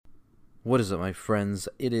What is up, my friends?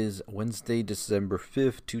 It is Wednesday, December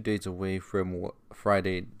 5th, 2 days away from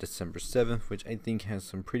Friday, December 7th, which I think has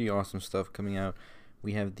some pretty awesome stuff coming out.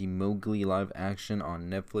 We have the Mowgli live action on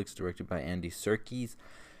Netflix, directed by Andy Serkis.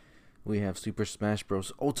 We have Super Smash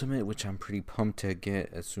Bros. Ultimate, which I'm pretty pumped to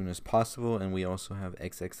get as soon as possible. And we also have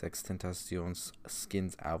XXXTentacion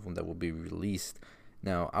Skins Album that will be released.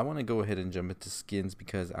 Now, I want to go ahead and jump into Skins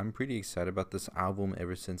because I'm pretty excited about this album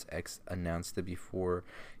ever since X announced it before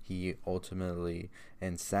he ultimately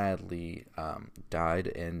and sadly died.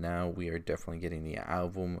 And now we are definitely getting the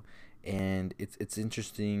album. And it's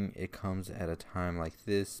interesting. It comes at a time like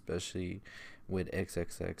this, especially with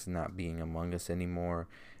XXX not being among us anymore.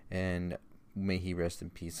 And may he rest in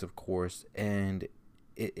peace, of course. And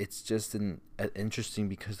it's just an interesting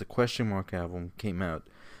because the Question Mark album came out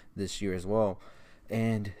this year as well,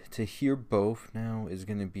 and to hear both now is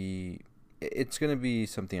gonna be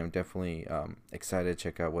something I'm definitely excited to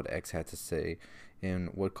check out what X had to say and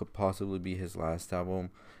what could possibly be his last album.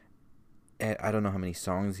 And I don't know how many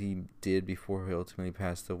songs he did before he ultimately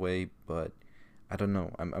passed away, but I don't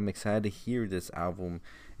know. I'm excited to hear this album.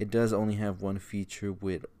 It does only have one feature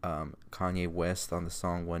with Kanye West on the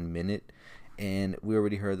song 1 Minute, and we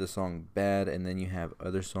already heard the song Bad, and then you have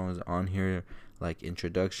other songs on here like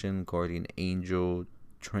Introduction, Guardian Angel,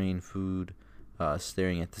 Train Food,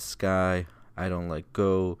 Staring at the Sky, I Don't Let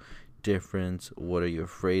Go, Difference, What Are You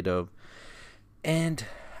Afraid of? And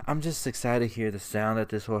I'm just excited to hear the sound that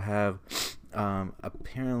this will have.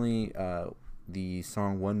 Apparently, the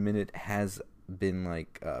song 1 Minute has been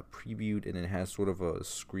previewed, and it has sort of a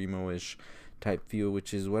screamo-ish type feel,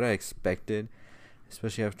 which is what I expected,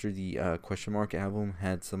 especially after the Question Mark album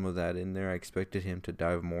had some of that in there. I expected him to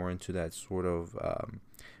dive more into that sort of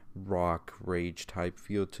rock rage type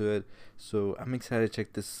feel to it. So I'm excited to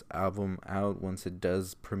check this album out once it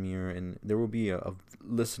does premiere, and there will be a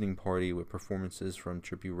listening party with performances from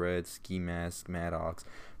Trippie Redd, Ski Mask, Maddox,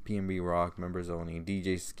 PNB Rock, Members Only,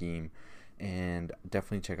 DJ Scheme, and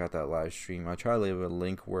definitely check out that live stream. I'll try to leave a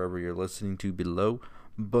link wherever you're listening to below,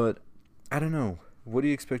 but I don't know. What do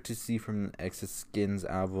you expect to see from X's Skins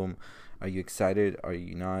album? Are you excited? Are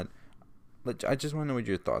you not? I just want to know what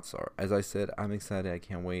your thoughts are. As I said, I'm excited. I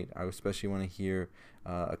can't wait. I especially want to hear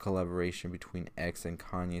a collaboration between X and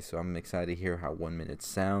Kanye, so I'm excited to hear how 1 Minute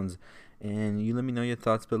sounds. And you let me know your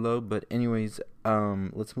thoughts below. But anyways,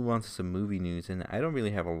 let's move on to some movie news. And I don't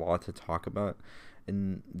really have a lot to talk about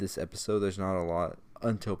in this episode. There's not a lot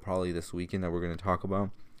until probably this weekend that we're going to talk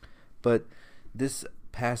about. But this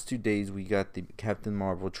past 2 days, we got the Captain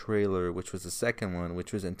Marvel trailer, which was the second one,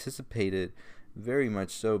 which was anticipated very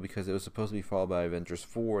much so because it was supposed to be followed by Avengers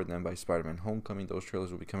 4 and then by Spider-Man Homecoming. Those trailers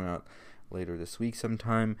will be coming out later this week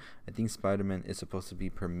sometime. I think Spider-Man is supposed to be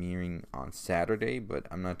premiering on Saturday, but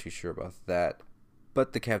I'm not too sure about that.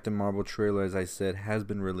 But the Captain Marvel trailer, as I said, has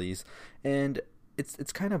been released, and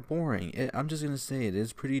it's kind of boring. I'm just going to say it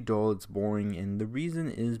is pretty dull, it's boring, and the reason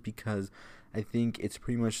is because I think it's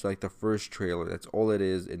pretty much like the first trailer. That's all it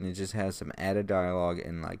is, and it just has some added dialogue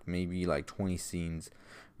and maybe 20 scenes.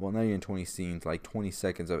 Well, not even 20 scenes, like 20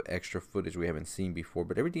 seconds of extra footage we haven't seen before.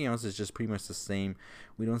 But everything else is just pretty much the same.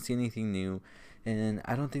 We don't see anything new. And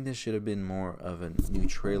I don't think this should have been more of a new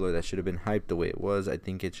trailer that should have been hyped the way it was. I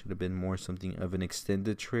think it should have been more something of an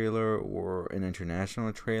extended trailer or an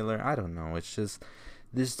international trailer. I don't know. It's just,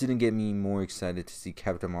 this didn't get me more excited to see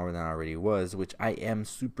Captain Marvel than I already was, which I am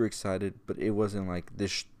super excited, but it wasn't like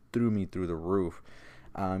this threw me through the roof.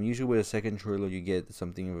 Usually with a second trailer, you get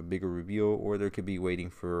something of a bigger reveal, or there could be waiting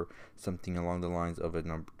for something along the lines of a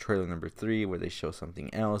trailer number 3 where they show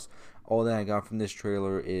something else. All that I got from this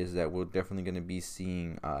trailer is that we're definitely going to be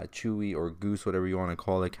seeing Chewie or Goose, whatever you want to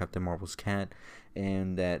call it, Captain Marvel's cat,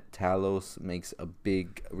 and that Talos makes a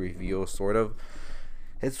big reveal, sort of.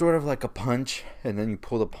 It's sort of like a punch, and then you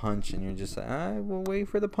pull the punch, and you're just like, I will wait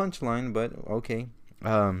for the punchline, but okay.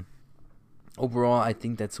 Overall, I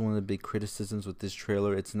think that's one of the big criticisms with this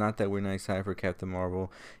trailer. It's not that we're not excited for Captain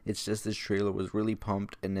Marvel. It's just this trailer was really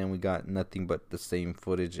pumped, and then we got nothing but the same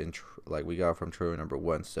footage and like we got from trailer number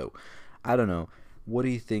 1. So, I don't know. What do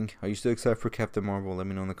you think? Are you still excited for Captain Marvel? Let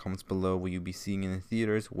me know in the comments below. Will you be seeing it in the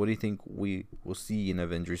theaters? What do you think we will see in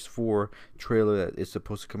Avengers 4 trailer that is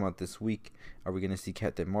supposed to come out this week? Are we going to see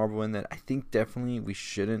Captain Marvel in that? I think definitely we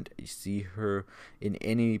shouldn't see her in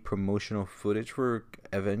any promotional footage for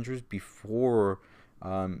Avengers before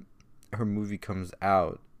her movie comes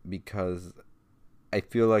out, because I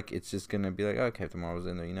feel like it's just going to be like, oh, Captain Marvel's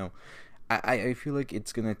in there, you know. I feel like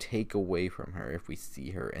it's going to take away from her if we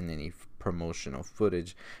see her in any promotional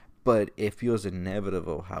footage. but it feels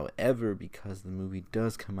inevitable. However, because the movie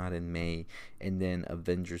does come out in May, and then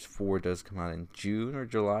Avengers 4 does come out in June or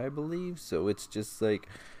July, I believe. So it's just like,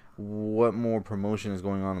 what more promotion is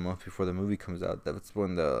going on a month before the movie comes out? That's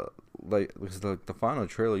when because the final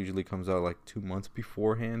trailer usually comes out like 2 months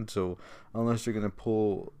beforehand. So unless you're gonna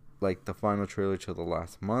pull like the final trailer till the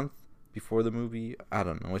last month before the movie, I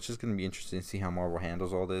don't know. It's just gonna be interesting to see how Marvel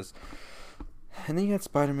handles all this. And then you got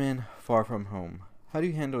Spider-Man Far From Home. How do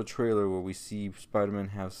you handle a trailer where we see Spider-Man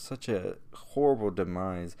have such a horrible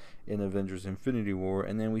demise in Avengers Infinity War,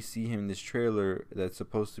 and then we see him in this trailer that's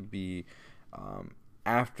supposed to be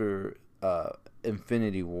after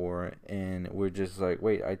Infinity War, and we're just like,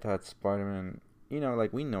 wait, I thought Spider-Man,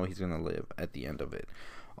 like, we know he's going to live at the end of it.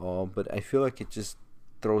 But I feel like it just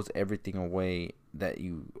throws everything away that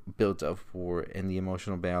you built up for, and the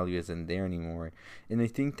emotional value isn't there anymore. And I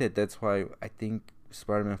think that's why I think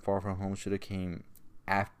Spider-Man Far From Home should have came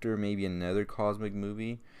after maybe another cosmic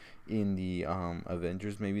movie in the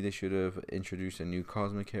Avengers. Maybe they should have introduced a new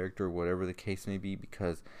cosmic character, whatever the case may be,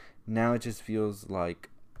 because now it just feels like,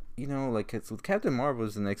 like it's with Captain Marvel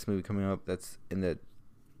is the next movie coming up that's in the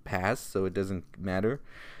past, so it doesn't matter.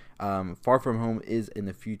 Far From Home is in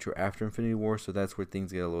the future after Infinity War, so that's where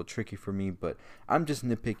things get a little tricky for me, but I'm just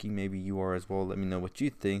nitpicking. Maybe you are as well. Let me know what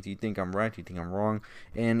you think. Do you think I'm right? Do you think I'm wrong?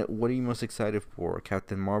 And what are you most excited for?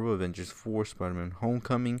 Captain Marvel, Avengers 4, Spider-Man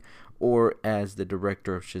Homecoming, or as the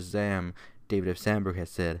director of Shazam, David F. Sandberg,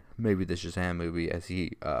 has said, maybe the Shazam movie, as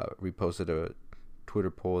he reposted a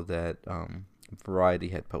Twitter poll that Variety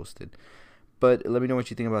had posted. But let me know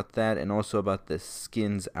what you think about that, and also about the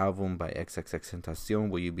Skins album by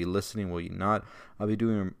XXXTentacion. Will you be listening? Will you not? I'll be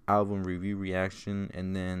doing an album review reaction,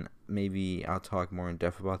 and then maybe I'll talk more in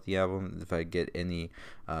depth about the album if I get any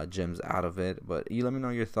gems out of it. But you let me know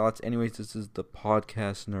your thoughts. Anyways, this is the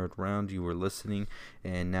podcast Nerd Round. You were listening,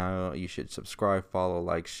 and now you should subscribe, follow,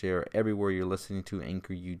 like, share everywhere you're listening to: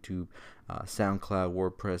 Anchor, YouTube, SoundCloud,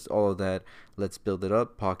 WordPress, all of that. Let's build it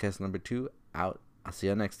up. Podcast number 2 out. I'll see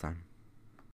you next time.